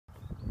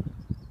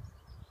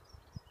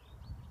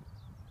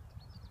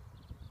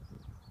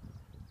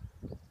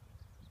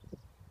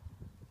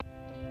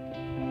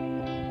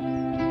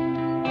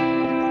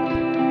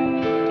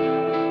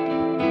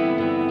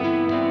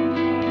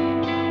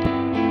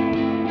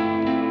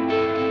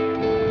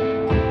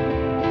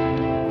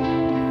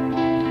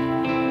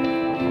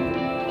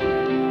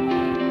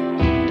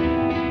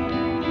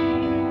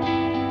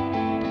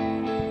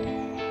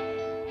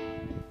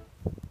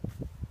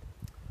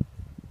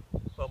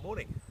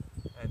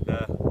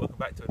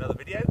another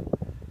video.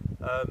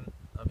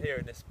 I'm here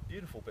in this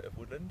beautiful bit of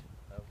woodland,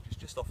 which is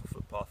just off a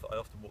footpath that I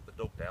often walk the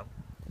dog down,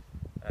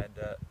 and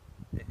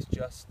it's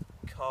just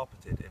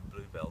carpeted in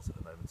bluebells at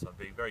the moment, so I'm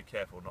being very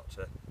careful not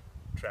to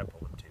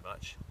trample them too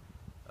much.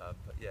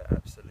 But yeah,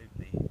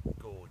 absolutely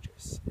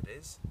gorgeous it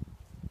is.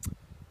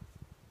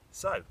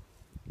 So,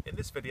 in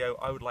this video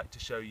I would like to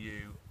show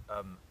you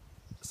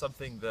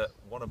something that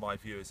one of my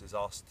viewers has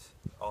asked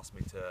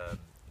me to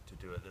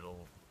do a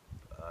little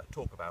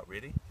talk about,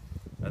 really,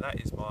 and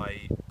that is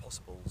my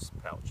possibles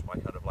pouch, my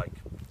kind of like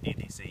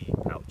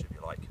EDC pouch, if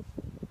you like.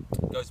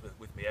 It goes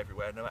with me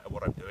everywhere, no matter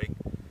what I'm doing,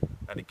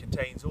 and it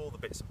contains all the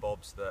bits and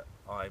bobs that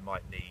I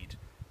might need,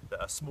 that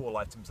are small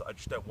items that I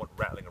just don't want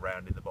rattling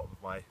around in the bottom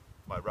of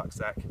my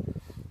rucksack,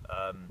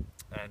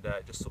 and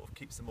it just sort of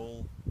keeps them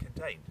all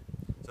contained.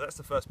 So that's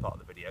the first part of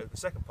the video. The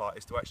second part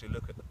is to actually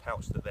look at the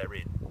pouch that they're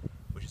in,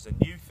 which is a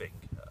new thing,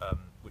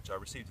 which I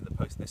received in the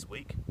post this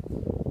week,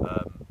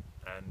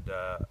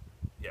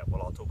 yeah,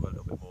 well, I'll talk a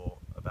little bit more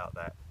about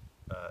that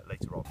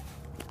later on.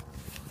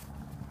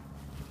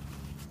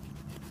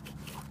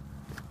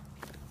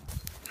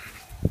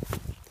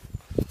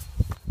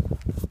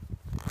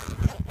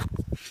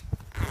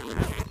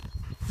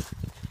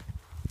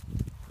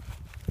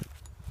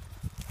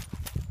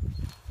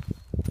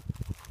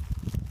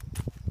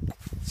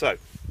 So,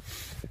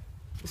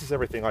 this is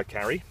everything I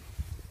carry,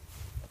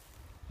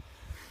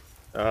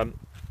 and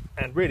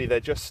really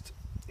they're just,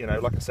 you know,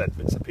 like I said,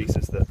 bits and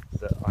pieces that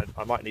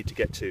I might need to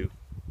get to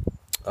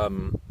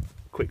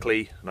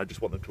quickly, and I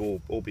just want them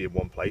to all be in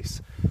one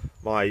place.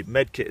 My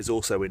med kit is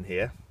also in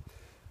here,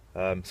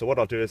 so what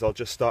I'll do is I'll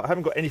just start. I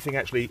haven't got anything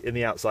actually in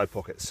the outside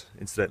pockets,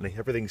 incidentally.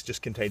 Everything's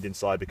just contained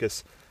inside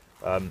because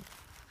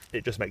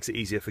it just makes it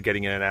easier for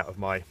getting in and out of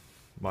my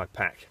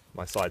pack,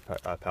 my side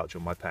pouch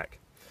on my pack.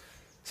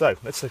 So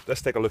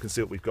let's take a look and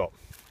see what we've got.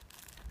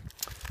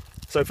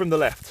 So from the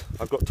left,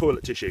 I've got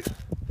toilet tissue.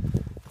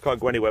 Can't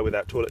go anywhere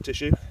without toilet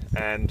tissue,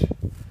 and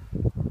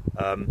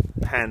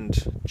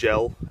hand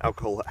gel,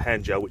 alcohol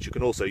hand gel, which you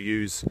can also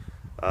use.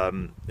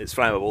 It's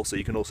flammable, so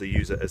you can also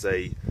use it as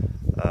a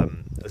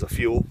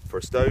fuel for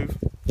a stove.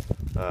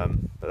 But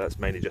that's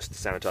mainly just to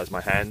sanitize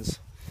my hands.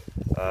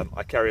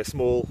 I carry a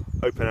small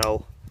open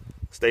L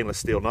stainless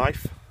steel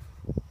knife.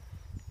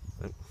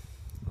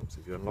 Let's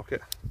see if you unlock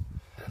it.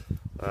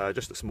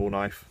 Just a small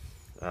knife.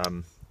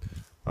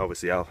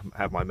 Obviously I'll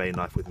have my main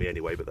knife with me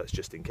anyway, but that's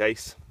just in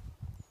case.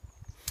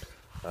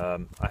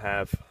 I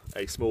have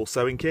a small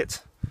sewing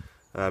kit,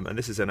 and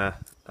this is in a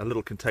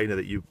little container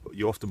that you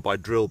often buy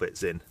drill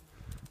bits in,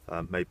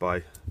 made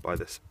by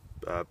this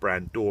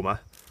brand Dormer,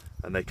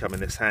 and they come in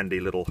this handy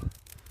little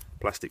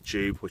plastic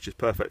tube, which is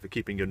perfect for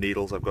keeping your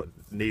needles. I've got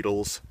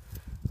needles,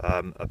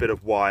 a bit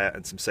of wire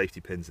and some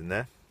safety pins in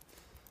there,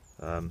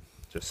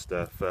 just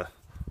for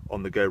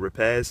on-the-go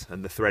repairs,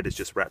 and the thread is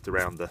just wrapped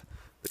around the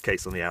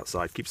case on the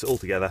outside, keeps it all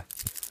together,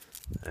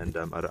 and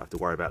I don't have to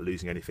worry about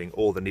losing anything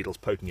or the needles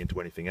poking into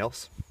anything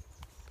else.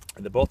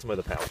 In the bottom of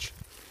the pouch,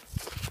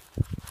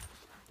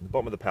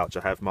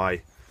 I have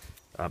my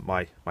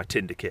my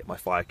tinder kit, my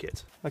fire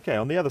kit. Okay,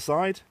 on the other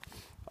side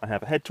I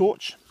have a head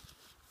torch.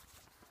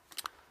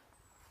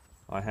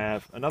 I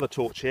have another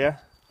torch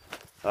here,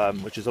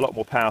 which is a lot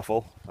more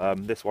powerful.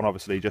 This one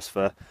obviously just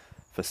for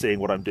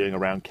seeing what I'm doing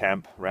around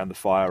camp, around the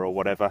fire or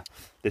whatever.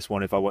 This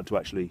one, if I want to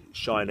actually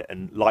shine it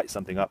and light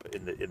something up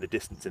in the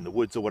distance in the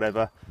woods or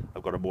whatever,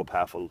 I've got a more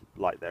powerful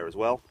light there as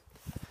well.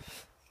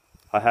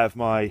 I have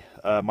my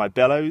my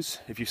bellows.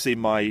 If you've seen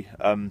my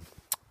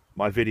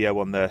my video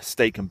on the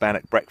steak and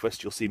bannock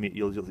breakfast, you'll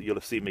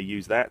have seen me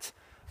use that.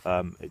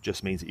 It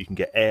just means that you can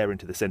get air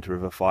into the center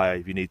of a fire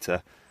if you need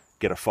to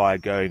get a fire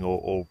going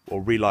or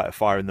relight a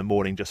fire in the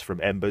morning just from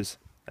embers.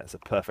 That's a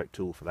perfect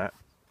tool for that.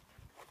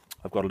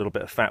 I've got a little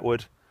bit of fat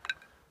wood,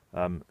 you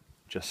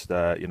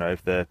know,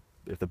 if the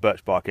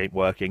birch bark ain't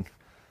working,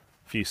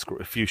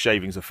 a few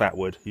shavings of fat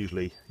wood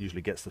usually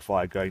gets the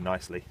fire going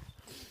nicely.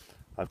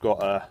 I've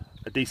got a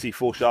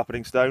EDC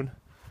sharpening stone,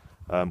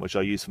 which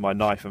I use for my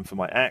knife and for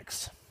my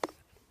axe,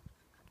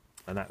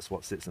 and that's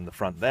what sits in the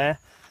front there.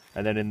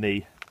 And then in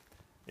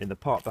the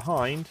part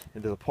behind,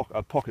 in the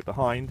pocket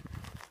behind,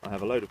 I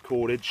have a load of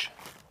cordage.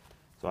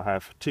 So I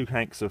have 2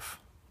 hanks of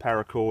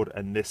paracord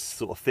and this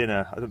sort of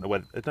thinner, I don't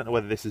know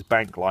whether this is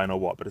bank line or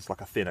what, but it's like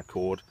a thinner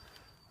cord,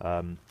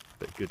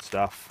 but good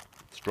stuff,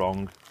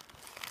 strong.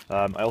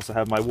 I also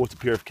have my water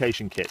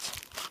purification kit.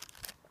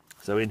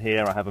 So in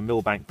here I have a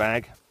Millbank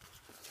bag.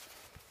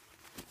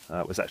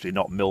 It was actually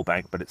not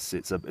Millbank, but it's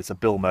a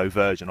Bilmo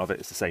version of it.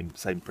 It's the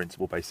same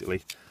principle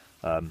basically.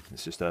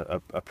 It's just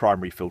a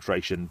primary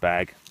filtration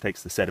bag,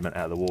 takes the sediment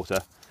out of the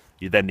water.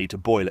 You then need to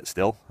boil it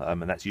still,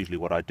 and that's usually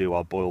what I do.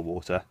 I'll boil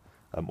water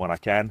when I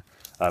can.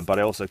 But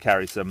I also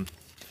carry some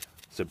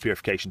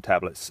purification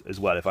tablets as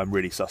well. If I'm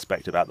really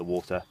suspect about the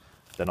water,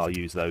 then I'll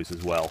use those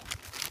as well.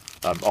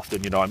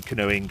 Often, you know, I'm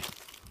canoeing,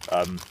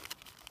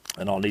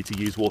 and I'll need to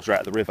use water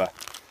out of the river.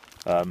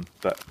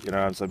 But you know,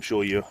 as I'm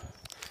sure you're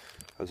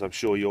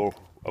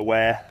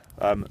aware,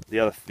 the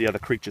other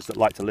creatures that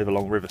like to live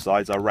along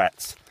riversides are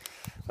rats.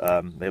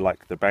 They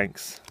like the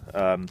banks,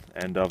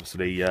 and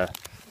obviously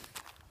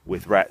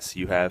with rats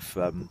you have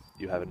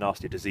a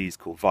nasty disease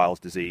called Weil's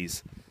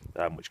disease,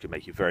 which can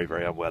make you very,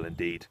 very unwell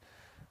indeed.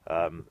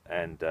 And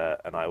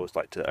I always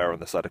like to err on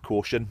the side of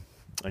caution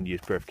and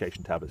use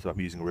purification tablets if I'm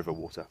using river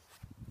water.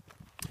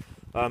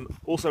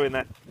 Also in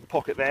that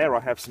pocket there I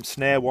have some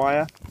snare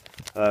wire.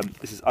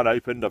 This is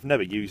unopened, I've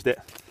never used it,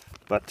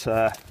 but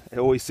it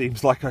always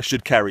seems like I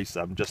should carry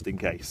some just in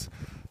case.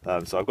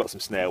 So I've got some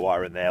snare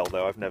wire in there,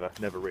 although I've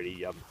never really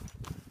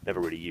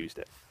used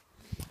it.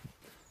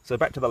 So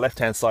back to the left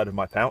hand side of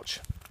my pouch.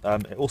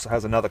 It also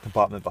has another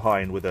compartment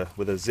behind with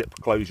a zip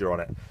closure on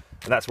it,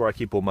 and that's where I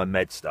keep all my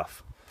med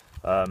stuff.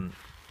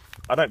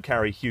 I don't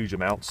carry huge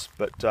amounts,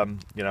 but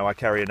you know, I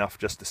carry enough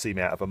just to see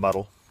me out of a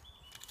muddle.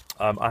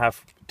 I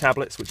have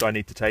tablets which I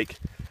need to take.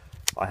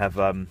 I have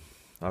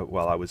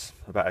well, I was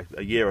about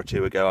a year or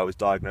two ago I was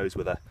diagnosed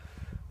with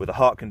a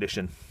heart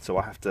condition, so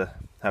I have to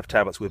have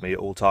tablets with me at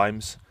all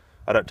times.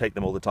 I don't take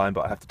them all the time,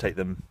 but I have to take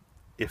them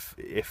if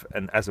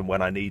and as and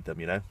when I need them,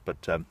 you know.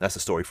 But that's a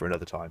story for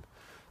another time.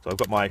 So I've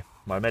got my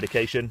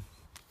medication.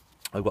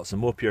 I've got some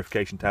more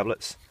purification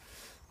tablets.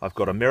 I've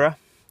got a mirror,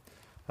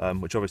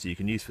 which obviously you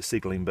can use for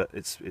signaling, but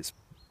it's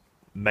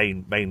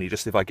mainly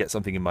just if I get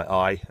something in my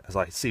eye, as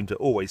I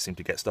always seem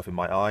to get stuff in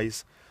my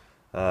eyes.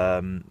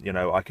 You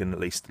know, I can at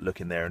least look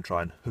in there and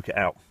try and hook it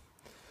out.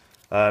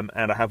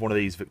 And I have one of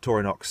these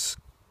Victorinox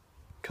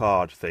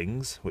card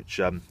things, which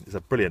is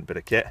a brilliant bit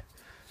of kit.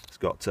 It's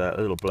got a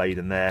little blade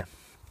in there.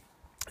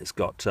 It's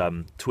got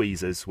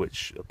tweezers,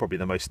 which are probably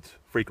the most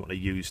frequently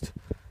used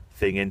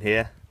thing in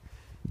here.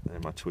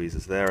 And my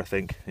tweezers there, I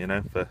think, you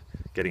know, for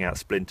getting out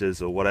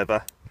splinters or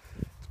whatever.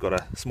 It's got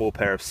a small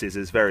pair of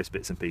scissors, various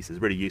bits and pieces.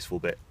 Really useful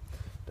bit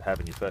to have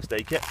in your first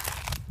aid kit.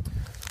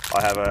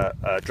 I have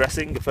a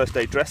dressing, a first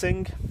aid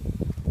dressing.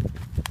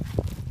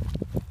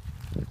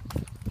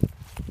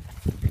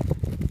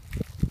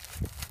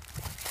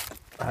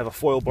 I have a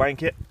foil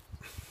blanket.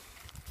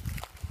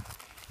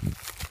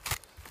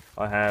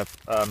 I have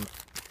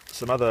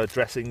some other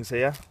dressings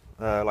here,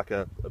 like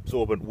a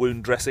absorbent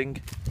wound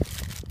dressing.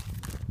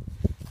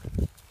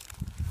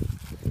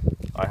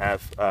 I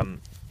have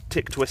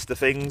tick twister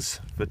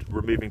things for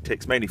removing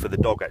ticks, mainly for the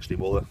dog actually,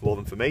 more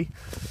than for me.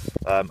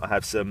 I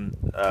have some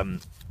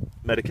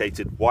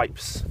medicated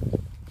wipes,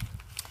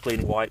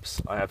 cleaning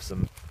wipes. I have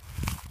some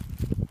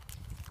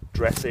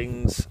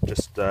dressings,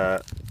 just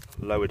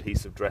low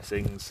adhesive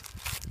dressings,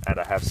 and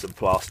I have some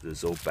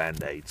plasters or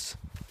band-aids.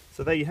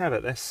 So there you have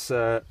it. That's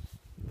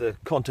the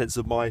contents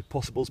of my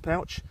possibles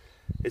pouch.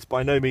 It's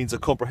by no means a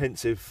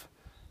comprehensive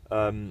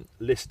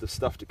list of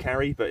stuff to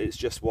carry, but it's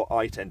just what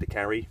I tend to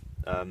carry.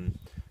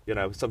 You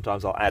know,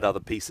 sometimes I'll add other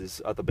bits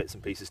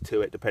and pieces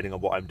to it depending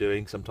on what I'm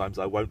doing. Sometimes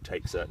I won't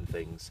take certain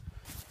things.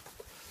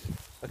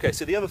 Okay,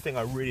 so the other thing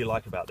I really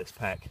like about this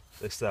pack,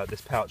 this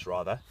pouch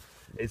rather,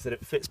 is that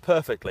it fits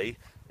perfectly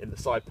in the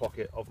side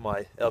pocket of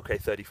my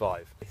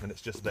LK35, and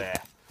it's just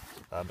there,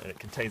 and it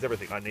contains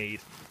everything I need,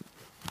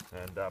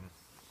 and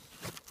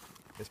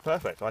it's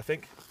perfect. I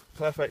think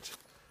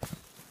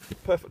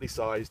perfectly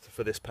sized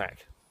for this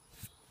pack.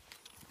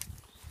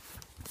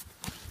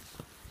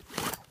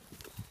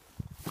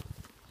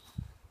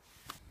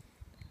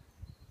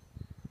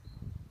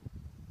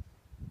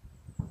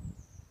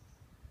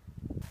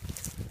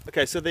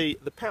 Okay, so the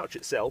pouch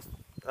itself,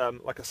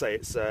 like I say,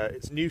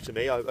 it's new to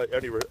me. I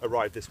only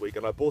arrived this week,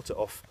 and I bought it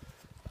off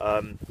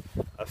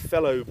a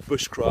fellow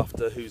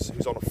bushcrafter who's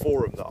on a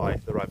forum that I'm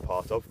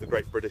part of, the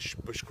Great British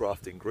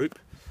Bushcrafting Group.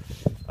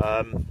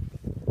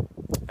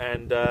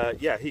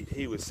 Yeah,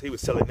 he was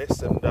selling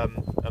this, and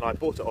I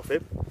bought it off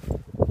him,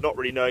 not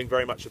really knowing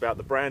very much about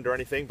the brand or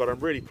anything, but I'm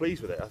really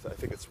pleased with it. I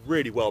think it's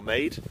really well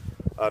made.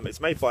 It's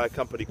made by a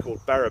company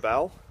called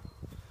Baribal,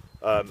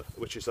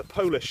 which is a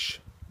Polish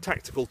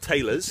tactical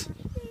tailors,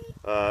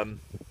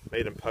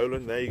 made in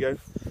Poland. There you go.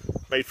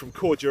 Made from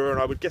cordura,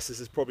 and I would guess this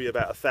is probably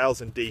about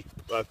 1000D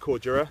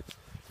cordura.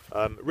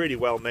 Really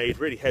well made,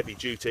 really heavy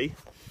duty.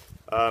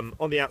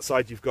 On the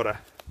outside you've got a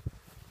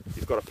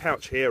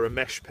pouch here, a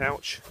mesh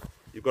pouch.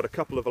 You've got a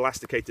couple of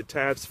elasticated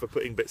tabs for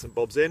putting bits and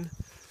bobs in.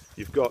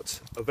 You've got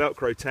a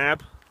Velcro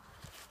tab,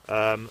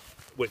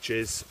 which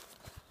is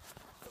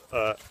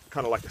kind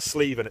of like a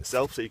sleeve in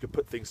itself, so you can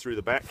put things through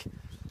the back.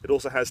 It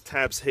also has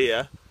tabs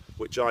here,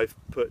 which I've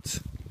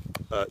put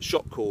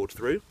shock cord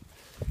through,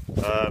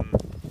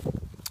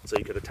 so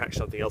you could attach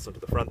something else onto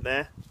the front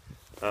there.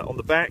 On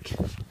the back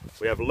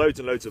we have loads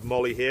and loads of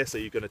molly here, so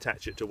you can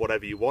attach it to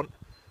whatever you want,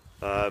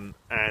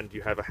 and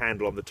you have a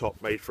handle on the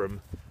top made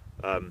from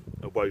a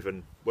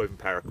woven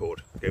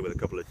paracord, okay, with a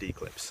couple of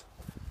D-clips.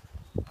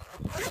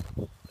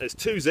 There's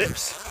two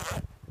zips,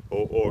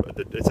 or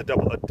it's a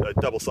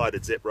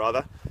double-sided zip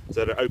rather,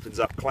 so that it opens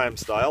up clam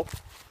style,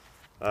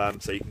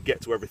 so you can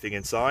get to everything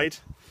inside.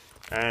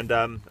 And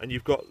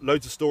you've got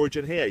loads of storage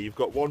in here. You've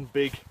got one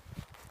big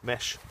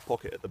mesh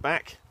pocket at the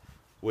back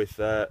with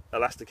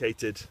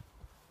elasticated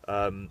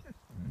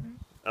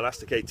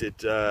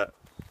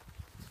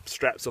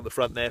straps on the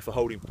front there for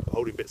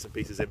holding bits and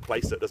pieces in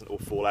place so it doesn't all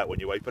fall out when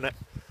you open it.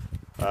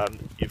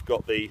 You've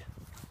got the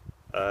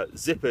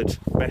zippered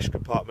mesh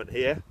compartment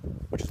here,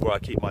 which is where I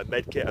keep my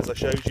med kit, as I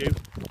showed you,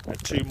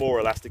 and 2 more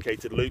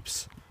elasticated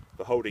loops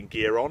for holding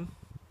gear on.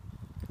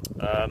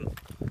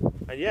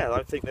 And yeah,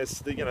 I think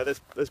there's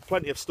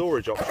plenty of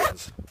storage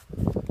options.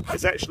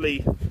 It's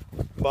actually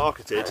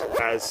marketed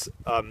as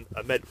a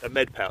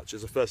med pouch,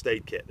 as a first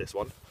aid kit, this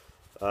one,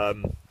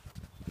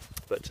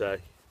 but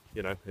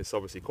you know, it's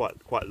obviously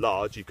quite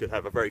large. You could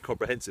have a very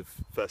comprehensive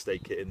first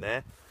aid kit in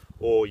there,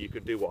 or you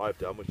can do what I've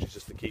done, which is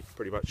just to keep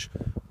pretty much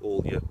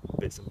all your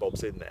bits and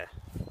bobs in there.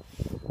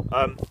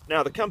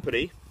 Now the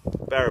company,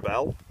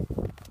 Baribal,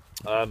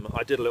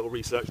 I did a little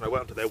research and I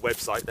went onto their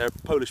website. They're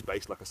Polish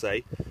based, like I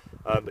say,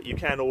 but you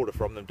can order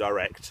from them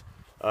direct.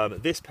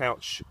 This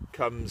pouch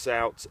comes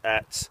out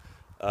at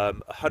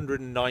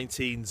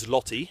 119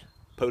 zloty,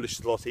 Polish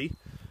zloty,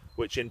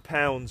 which in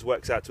pounds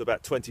works out to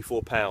about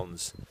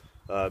 £24,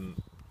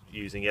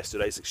 using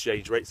yesterday's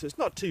exchange rate. So it's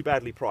not too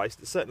badly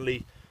priced. It's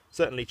certainly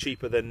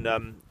cheaper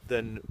than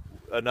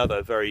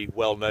another very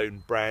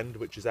well-known brand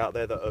which is out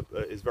there that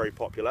is very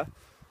popular.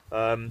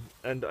 And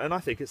I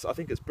think it's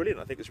brilliant.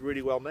 I think it's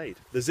really well made.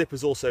 The zip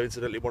is also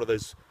incidentally one of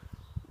those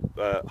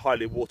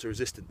highly water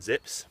resistant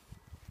zips.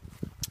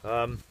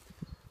 Yeah,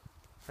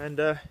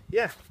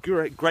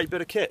 great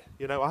bit of kit.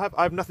 You know, I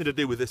have nothing to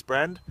do with this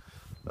brand.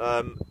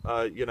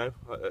 You know,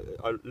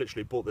 I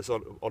literally bought this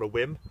on a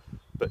whim,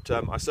 but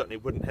I certainly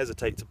wouldn't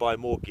hesitate to buy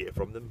more gear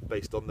from them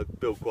based on the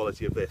build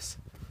quality of this.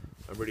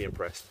 I'm really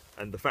impressed,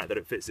 and the fact that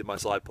it fits in my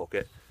side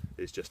pocket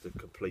is just a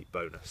complete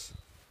bonus.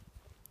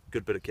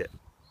 Good bit of kit.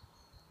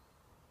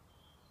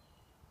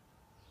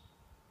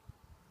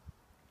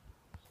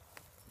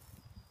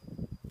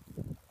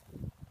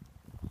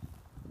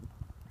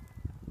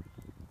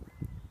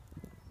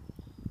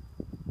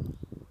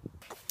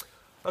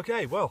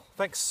 Okay, well,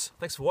 thanks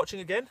for watching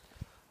again.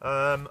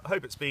 I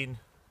hope it's been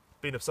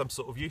of some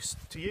sort of use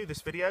to you,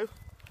 this video.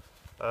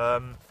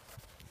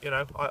 You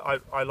know,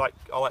 I like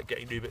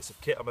getting new bits of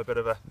kit. I'm a bit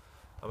of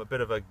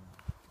a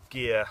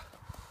gear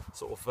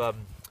sort of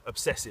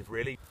obsessive,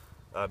 really,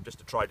 just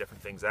to try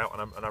different things out,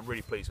 and I'm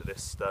really pleased with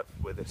this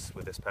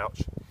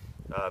pouch,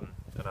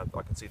 and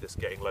I can see this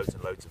getting loads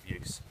and loads of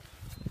use.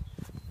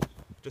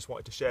 Just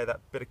wanted to share that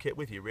bit of kit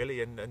with you,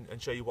 really, and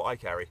show you what I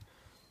carry.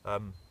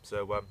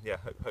 Yeah,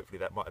 hopefully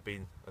that might have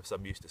been of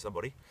some use to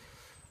somebody.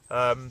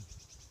 Yeah,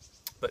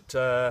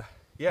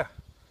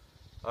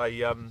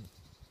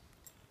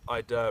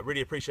 I'd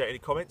really appreciate any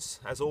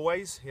comments, as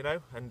always, you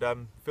know, and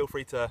feel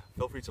free to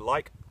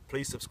like,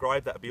 please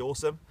subscribe, that'd be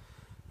awesome,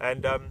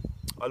 and I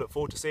look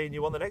forward to seeing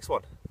you on the next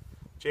one.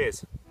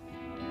 Cheers.